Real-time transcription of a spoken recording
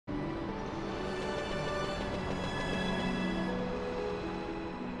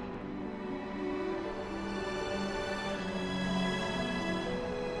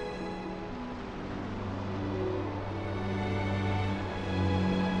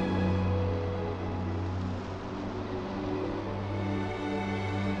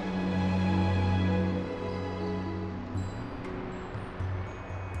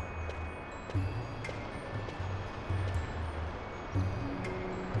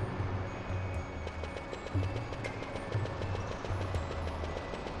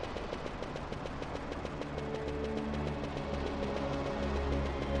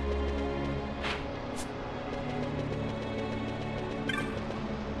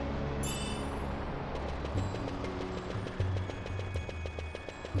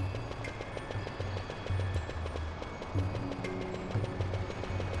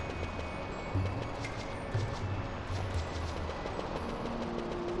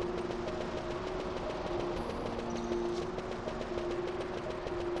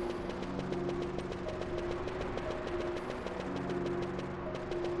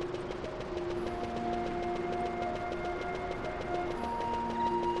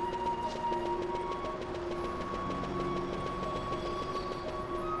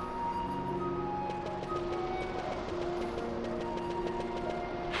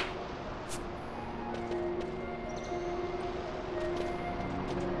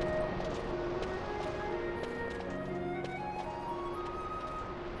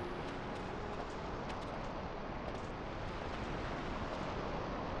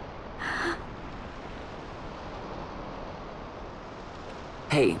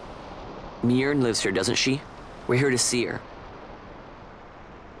Hey, Mjorn lives here, doesn't she? We're here to see her.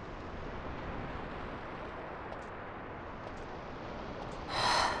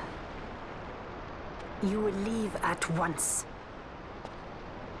 You will leave at once.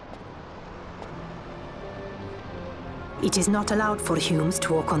 It is not allowed for humans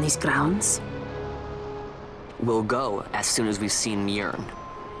to walk on these grounds. We'll go as soon as we've seen Mjorn.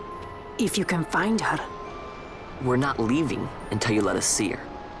 If you can find her. We're not leaving until you let us see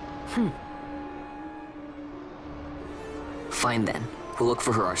her. Fine then. We'll look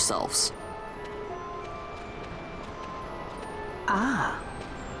for her ourselves. Ah.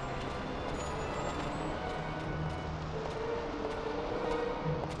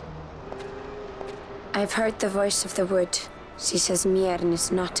 I've heard the voice of the wood. She says Mjorn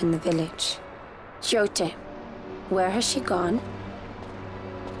is not in the village. Eruyt, where has she gone?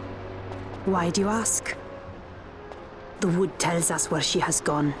 Why do you ask? The wood tells us where she has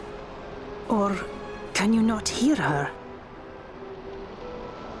gone. Or can you not hear her?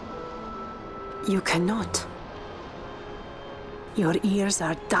 You cannot. Your ears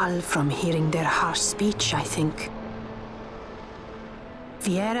are dull from hearing their harsh speech, I think.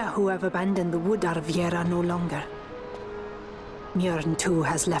 Viera who have abandoned the wood are Viera no longer. Mjorn too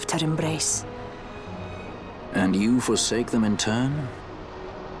has left her embrace. And you forsake them in turn?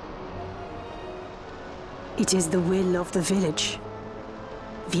 It is the will of the village.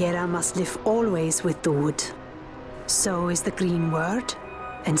 Viera must live always with the wood. So is the green word,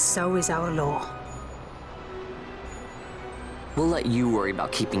 and so is our law. We'll let you worry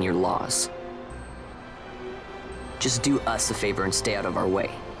about keeping your laws. Just do us a favor and stay out of our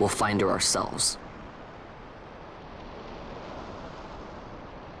way. We'll find her ourselves.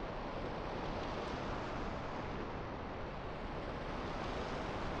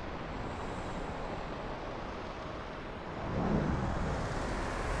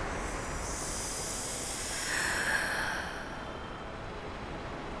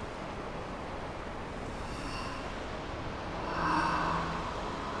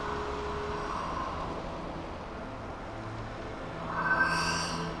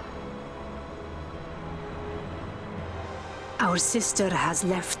 Our sister has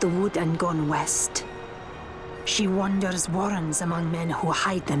left the wood and gone west. She wanders warrens among men who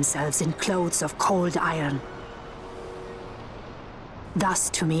hide themselves in clothes of cold iron. Thus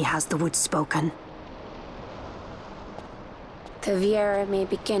to me has the wood spoken. The Viera may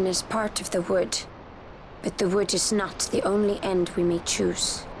begin as part of the wood, but the wood is not the only end we may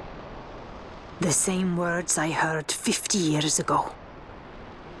choose. The same words I heard 50 years ago.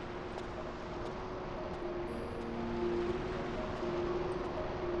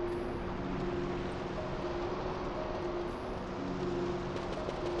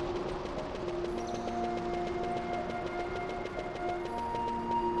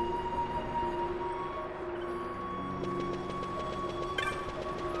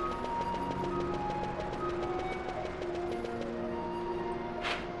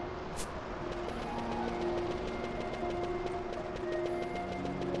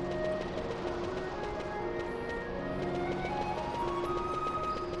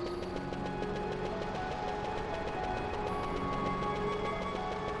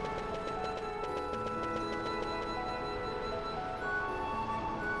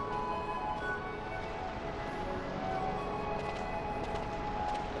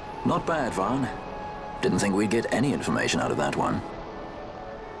 Not bad, Vaughn. Didn't think we'd get any information out of that one.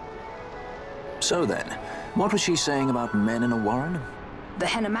 So then, what was she saying about men in a warren? The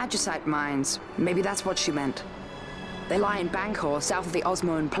Henna-Magicite mines. Maybe that's what she meant. They lie in Bangkor, south of the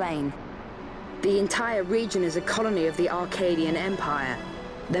Osmoan Plain. The entire region is a colony of the Arcadian Empire.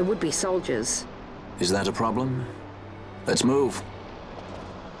 There would be soldiers. Is that a problem? Let's move.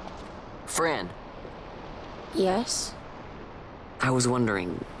 Fran, Yes? I was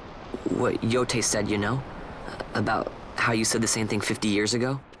wondering what Eruyt said, you know? About how you said the same thing 50 years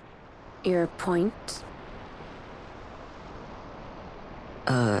ago? Your point?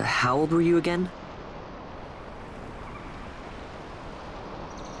 How old were you again?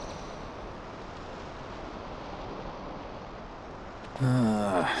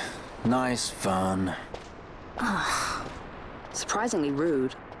 Nice fun. Surprisingly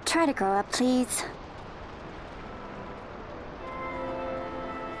rude. Try to grow up, please.